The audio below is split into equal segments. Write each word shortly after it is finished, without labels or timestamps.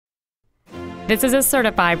This is a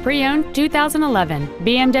certified pre-owned 2011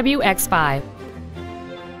 BMW X5.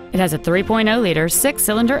 It has a 3.0-liter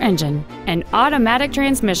six-cylinder engine, an automatic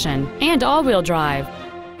transmission, and all-wheel drive.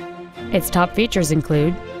 Its top features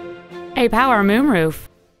include a power moonroof,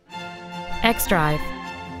 xDrive,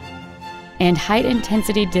 and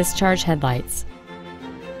high-intensity discharge headlights.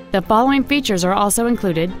 The following features are also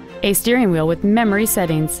included: a steering wheel with memory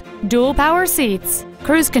settings, dual power seats,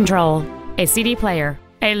 cruise control, a CD player,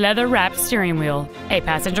 a leather-wrapped steering wheel, a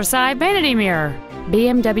passenger side vanity mirror,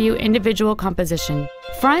 BMW individual composition,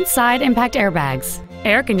 front side impact airbags,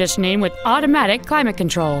 air conditioning with automatic climate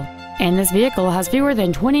control, and this vehicle has fewer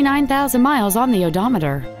than 29,000 miles on the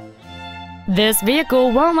odometer. This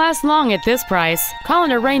vehicle won't last long at this price. Call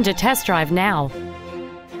and arrange a test drive now.